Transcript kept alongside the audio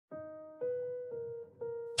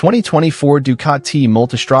2024 Ducati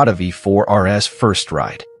Multistrada V4 RS First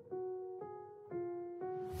Ride.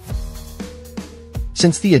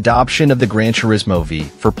 Since the adoption of the Gran Turismo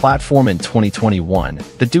V4 platform in 2021,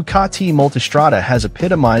 the Ducati Multistrada has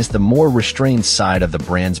epitomized the more restrained side of the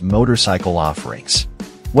brand's motorcycle offerings.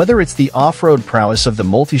 Whether it's the off-road prowess of the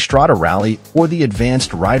Multistrada Rally or the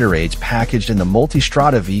advanced rider aids packaged in the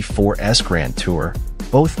Multistrada V4 S Grand Tour,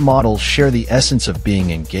 both models share the essence of being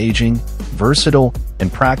engaging, versatile,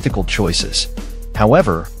 and practical choices.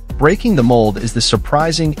 However, breaking the mold is the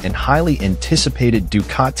surprising and highly anticipated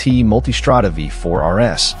Ducati Multistrada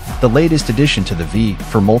V4 RS, the latest addition to the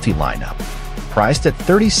V4 multi-lineup. Priced at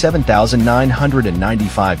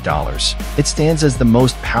 $37,995, it stands as the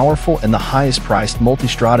most powerful and the highest-priced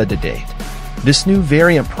Multistrada to date. This new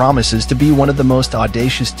variant promises to be one of the most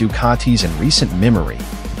audacious Ducatis in recent memory,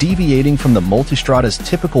 deviating from the Multistrada's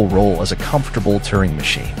typical role as a comfortable touring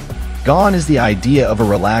machine. Gone is the idea of a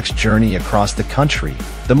relaxed journey across the country.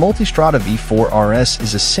 The Multistrada V4 RS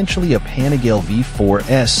is essentially a Panigale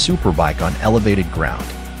V4S superbike on elevated ground.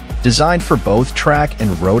 Designed for both track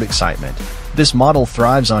and road excitement, this model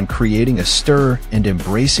thrives on creating a stir and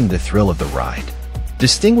embracing the thrill of the ride.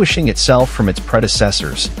 Distinguishing itself from its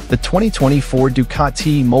predecessors, the 2024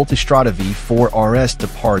 Ducati Multistrada V4 RS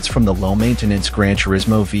departs from the low-maintenance Gran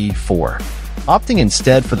Turismo V4, opting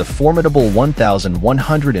instead for the formidable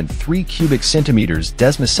 1,103 cubic centimeters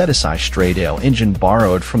Desmoceticized straight-aisle engine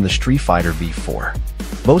borrowed from the Street Fighter V4.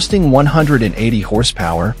 Boasting 180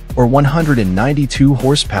 horsepower, or 192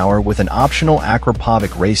 horsepower with an optional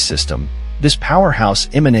aquapovic race system, this powerhouse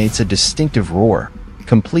emanates a distinctive roar,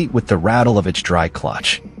 complete with the rattle of its dry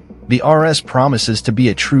clutch. The RS promises to be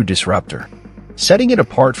a true disruptor. Setting it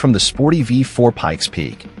apart from the sporty V4 Pikes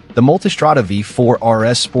Peak, the Multistrada V4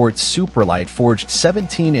 RS sports superlight forged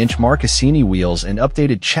 17-inch Marcassini wheels and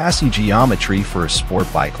updated chassis geometry for a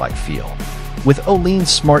sport bike-like feel. With Öhlins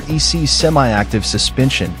Smart EC semi-active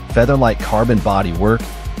suspension, feather-light carbon bodywork,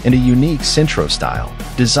 and a unique Centro style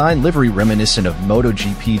design livery reminiscent of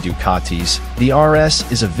MotoGP Ducatis, the RS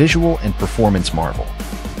is a visual and performance marvel.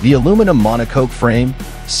 The aluminum monocoque frame,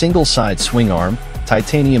 single-side swing arm,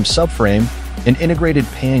 titanium subframe, and integrated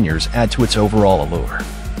panniers add to its overall allure.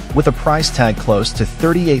 With a price tag close to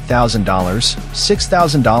 $38,000,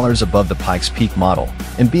 $6,000 above the Pikes Peak model,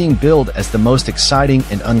 and being billed as the most exciting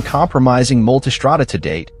and uncompromising Multistrada to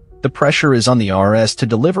date, the pressure is on the RS to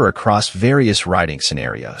deliver across various riding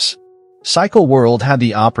scenarios. Cycle World had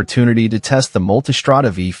the opportunity to test the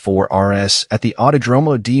Multistrada V4 RS at the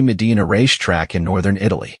Autodromo di Modena racetrack in northern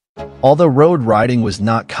Italy. Although road riding was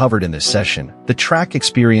not covered in this session, the track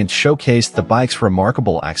experience showcased the bike's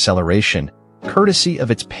remarkable acceleration, courtesy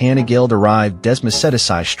of its Panigale-derived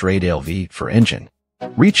Desmoceticized straight-aisle V4 engine.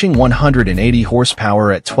 Reaching 180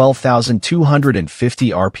 horsepower at 12,250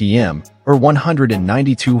 RPM, or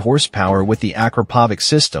 192 horsepower with the aquapovic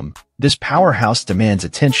system, this powerhouse demands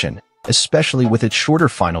attention, especially with its shorter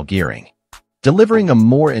final gearing, delivering a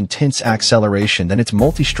more intense acceleration than its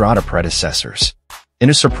Multistrada predecessors. In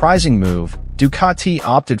a surprising move, Ducati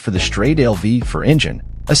opted for the straight-aisle V4 engine,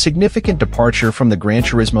 a significant departure from the Gran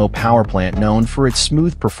Turismo powerplant known for its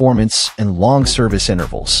smooth performance and long service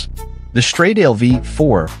intervals. The straight-aisle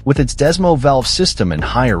V4, with its Desmo valve system and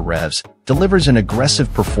higher revs, delivers an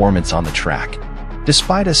aggressive performance on the track.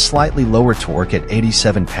 Despite a slightly lower torque at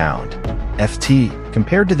 87 pound-ft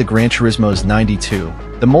compared to the Gran Turismo's 92,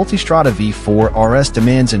 the Multistrada V4 RS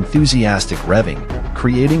demands enthusiastic revving,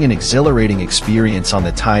 creating an exhilarating experience on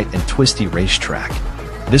the tight and twisty racetrack.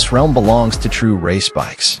 This realm belongs to true race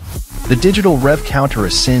bikes. The digital rev counter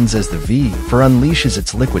ascends as the V4 unleashes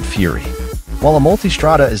its liquid fury. While a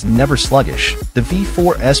Multistrada is never sluggish, the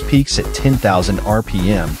V4S peaks at 10,000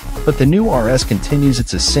 RPM, but the new RS continues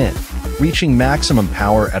its ascent, reaching maximum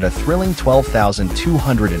power at a thrilling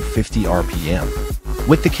 12,250 RPM,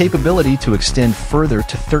 with the capability to extend further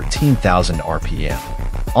to 13,000 RPM.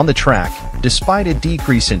 On the track, despite a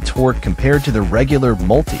decrease in torque compared to the regular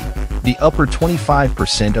Multi, the upper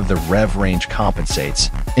 25% of the rev range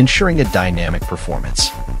compensates, ensuring a dynamic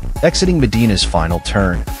performance. Exiting Modena's final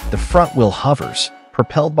turn, the front wheel hovers,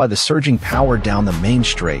 propelled by the surging power down the main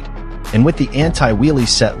straight, and with the anti-wheelie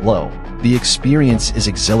set low, the experience is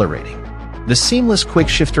exhilarating. The seamless quick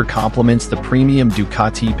shifter complements the premium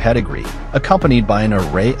Ducati pedigree, accompanied by an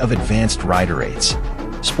array of advanced rider aids.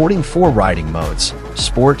 Sporting 4 riding modes: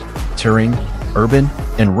 Sport, Touring, Urban,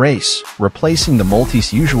 and Race, replacing the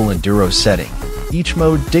Multi's usual Enduro setting. Each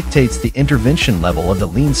mode dictates the intervention level of the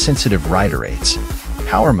lean-sensitive rider aids.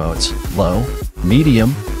 Power modes, low,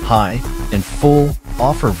 medium, high, and full,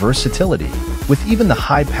 offer versatility, with even the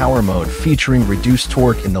high power mode featuring reduced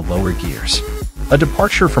torque in the lower gears. A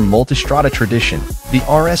departure from Multistrada tradition, the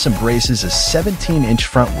RS embraces a 17-inch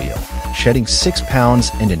front wheel, shedding 6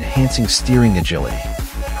 pounds and enhancing steering agility.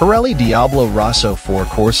 Pirelli Diablo Rosso 4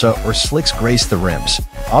 Corsa or slicks grace the rims,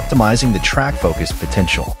 optimizing the track-focused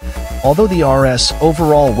potential. Although the RS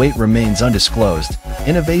overall weight remains undisclosed,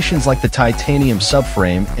 innovations like the titanium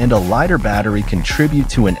subframe and a lighter battery contribute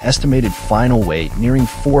to an estimated final weight nearing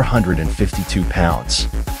 452 pounds.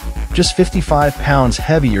 Just 55 pounds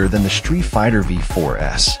heavier than the Street Fighter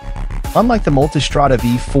V4S. Unlike the Multistrada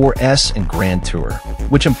V4S and Grand Tour,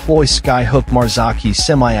 which employ Skyhook Marzocchi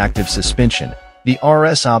semi-active suspension, the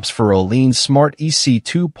RS opts for Öhlins Smart EC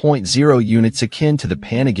 2.0 units akin to the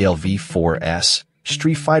Panigale V4S,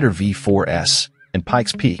 Street Fighter V4S, and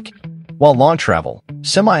Pikes Peak. While long travel,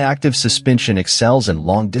 semi-active suspension excels in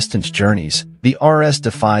long-distance journeys, the RS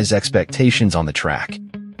defies expectations on the track.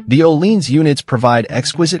 The Öhlins units provide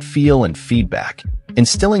exquisite feel and feedback,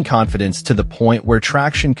 instilling confidence to the point where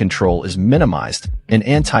traction control is minimized and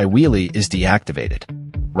anti-wheelie is deactivated.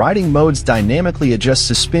 Riding modes dynamically adjust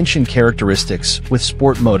suspension characteristics, with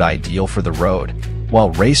sport mode ideal for the road, while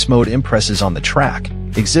race mode impresses on the track,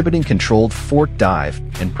 exhibiting controlled fork dive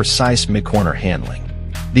and precise mid-corner handling.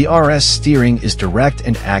 The RS steering is direct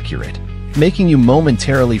and accurate, making you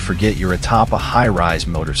momentarily forget you're atop a high-rise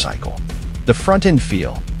motorcycle. The front-end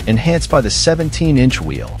feel, enhanced by the 17-inch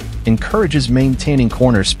wheel, encourages maintaining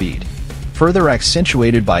corner speed, further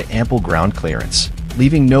accentuated by ample ground clearance,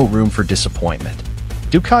 leaving no room for disappointment.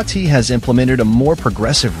 Ducati has implemented a more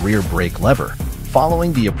progressive rear brake lever,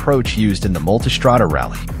 following the approach used in the Multistrada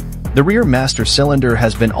Rally. The rear master cylinder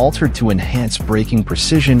has been altered to enhance braking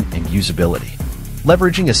precision and usability.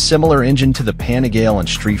 Leveraging a similar engine to the Panigale and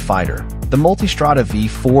Street Fighter, the Multistrada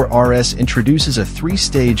V4 RS introduces a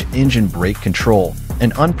 3-stage engine brake control,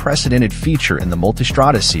 an unprecedented feature in the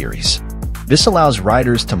Multistrada series. This allows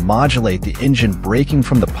riders to modulate the engine braking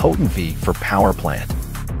from the potent V4 power plant.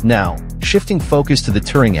 Now, shifting focus to the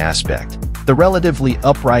touring aspect, the relatively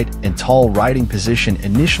upright and tall riding position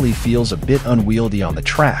initially feels a bit unwieldy on the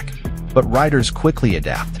track, but riders quickly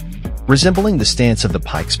adapt. Resembling the stance of the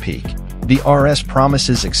Pikes Peak, the RS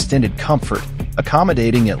promises extended comfort,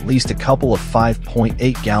 accommodating at least a couple of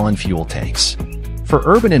 5.8-gallon fuel tanks. For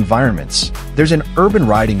urban environments, there's an urban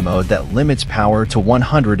riding mode that limits power to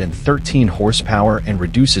 113 horsepower and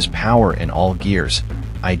reduces power in all gears,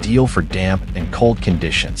 ideal for damp and cold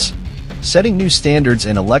conditions. Setting new standards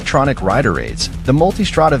in electronic rider aids, the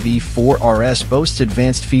Multistrada V4 RS boasts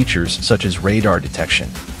advanced features such as radar detection,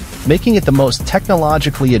 making it the most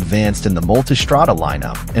technologically advanced in the Multistrada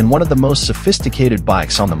lineup and one of the most sophisticated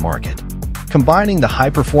bikes on the market. Combining the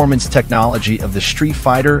high-performance technology of the Street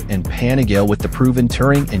Fighter and Panigale with the proven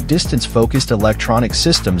touring and distance-focused electronic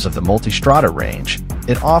systems of the Multistrada range,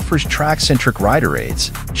 it offers track-centric rider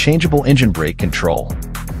aids, changeable engine brake control,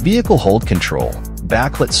 vehicle hold control,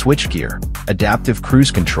 backlit switchgear, adaptive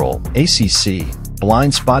cruise control, ACC,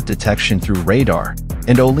 blind spot detection through radar,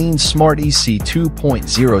 and Öhlins Smart EC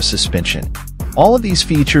 2.0 suspension. All of these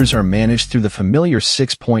features are managed through the familiar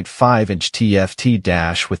 6.5-inch TFT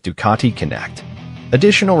dash with Ducati Connect.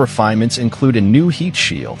 Additional refinements include a new heat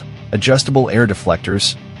shield, adjustable air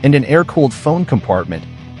deflectors, and an air-cooled phone compartment,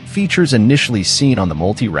 features initially seen on the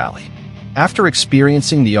Multi-Rally. After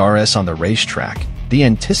experiencing the RS on the racetrack, the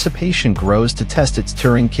anticipation grows to test its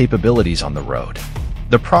touring capabilities on the road.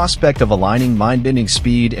 The prospect of aligning mind-bending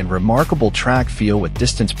speed and remarkable track feel with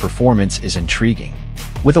distance performance is intriguing.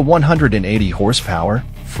 With a 180 horsepower,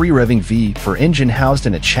 free-revving V4 engine housed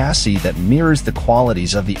in a chassis that mirrors the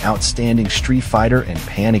qualities of the outstanding Street Fighter and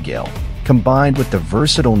Panigale, combined with the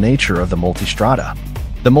versatile nature of the Multistrada.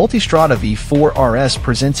 The Multistrada V4 RS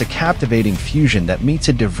presents a captivating fusion that meets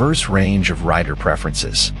a diverse range of rider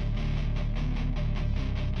preferences.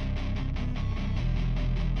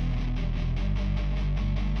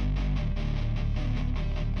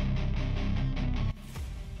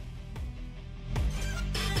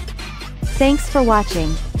 Thanks for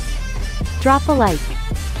watching. Drop a like,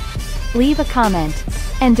 leave a comment,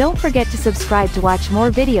 and don't forget to subscribe to watch more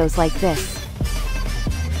videos like this.